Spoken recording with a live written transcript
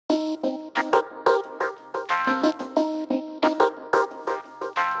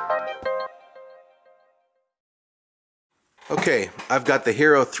Okay, I've got the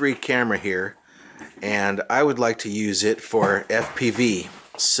Hero 3 camera here, and I would like to use it for FPV.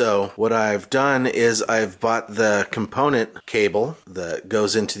 So what I've done is I've bought the component cable that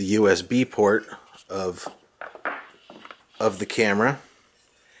goes into the USB port of the camera,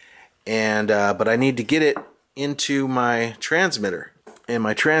 and but I need to get it into my transmitter, and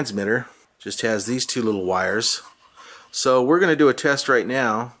my transmitter just has these two little wires. So we're going to do a test right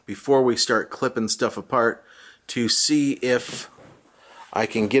now before we start clipping stuff apart to see if I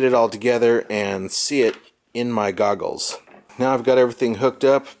can get it all together and see it in my goggles. Now I've got everything hooked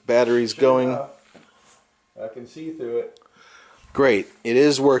up, batteries going. I can see through it. Great, it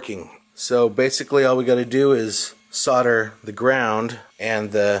is working. So basically all we got to do is solder the ground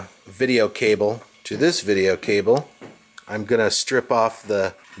and the video cable to this video cable. I'm going to strip off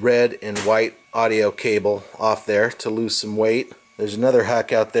the red and white audio cable off there to lose some weight. There's another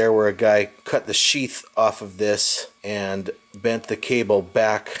hack out there where a guy cut the sheath off of this and bent the cable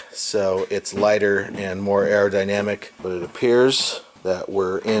back so it's lighter and more aerodynamic. But it appears that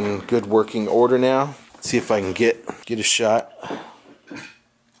we're in good working order now. Let's see if I can get a shot.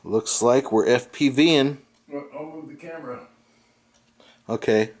 Looks like we're FPVing. I'll move the camera.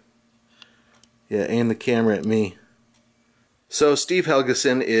 Okay. Yeah, aim the camera at me. So Steve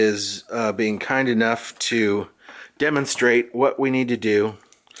Helgeson is being kind enough to demonstrate what we need to do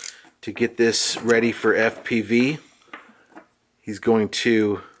to get this ready for FPV. He's going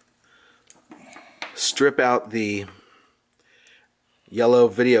to strip out the yellow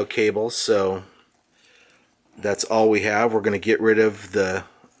video cable, so that's all we have. We're going to get rid of the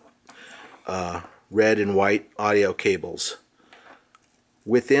red and white audio cables.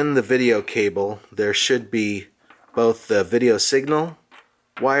 Within the video cable there should be both the video signal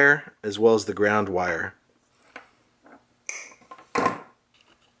wire as well as the ground wire.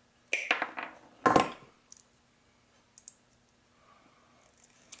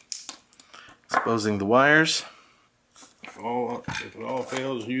 Exposing the wires. If it all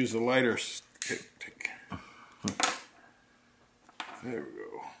fails, use the lighter stick. There we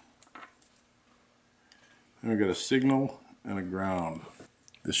go. Then we got a signal and a ground.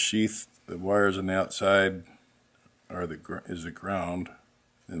 The sheath, the wires on the outside are is the ground,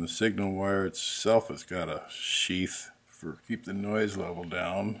 and the signal wire itself has got a sheath for keep the noise level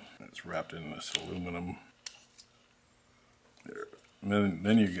down. It's wrapped in this aluminum. There. And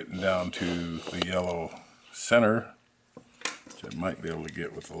then you're getting down to the yellow center, which I might be able to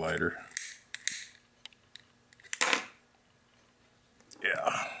get with the lighter.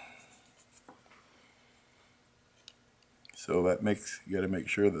 Yeah. So that makes, you got to make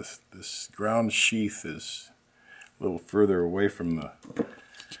sure this ground sheath is a little further away from the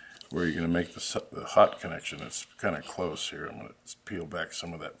where you're going to make the hot connection. It's kind of close here. I'm going to peel back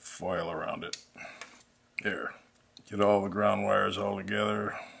some of that foil around it. There. Get all the ground wires all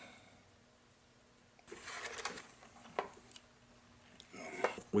together.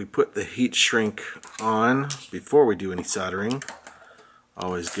 We put the heat shrink on before we do any soldering.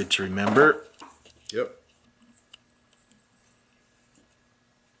 Always good to remember. Yep.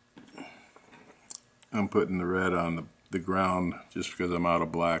 I'm putting the red on the ground just because I'm out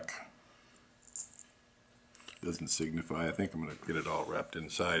of black. Doesn't signify. I think I'm going to get it all wrapped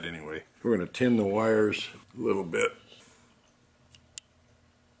inside anyway. We're going to tin the wires a little bit.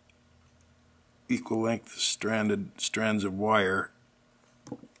 Equal length strands of wire.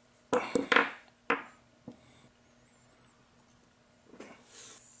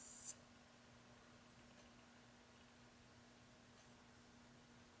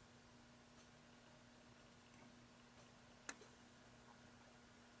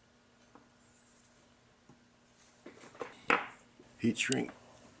 Heat shrink.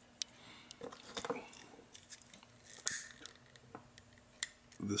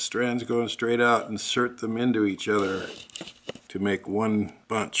 The strands going straight out, insert them into each other to make one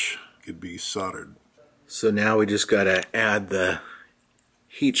bunch. Could be soldered. So now we just got to add the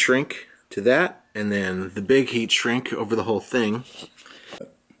heat shrink to that, and then the big heat shrink over the whole thing.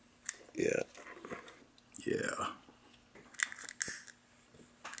 Yeah. Yeah.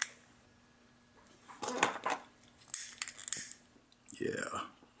 Yeah.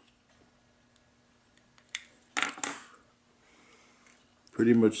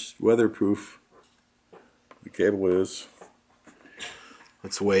 Pretty much weatherproof. The cable is.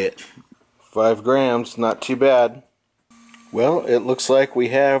 Let's weigh it. 5 grams, not too bad. Well, it looks like we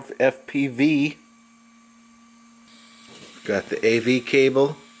have FPV. Got the AV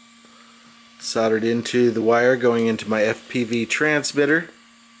cable soldered into the wire going into my FPV transmitter.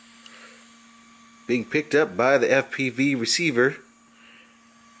 being picked up by the FPV receiver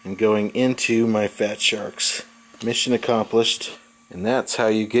and going into my Fat Sharks. Mission accomplished. And that's how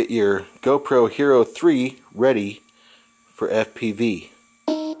you get your GoPro Hero 3 ready for FPV.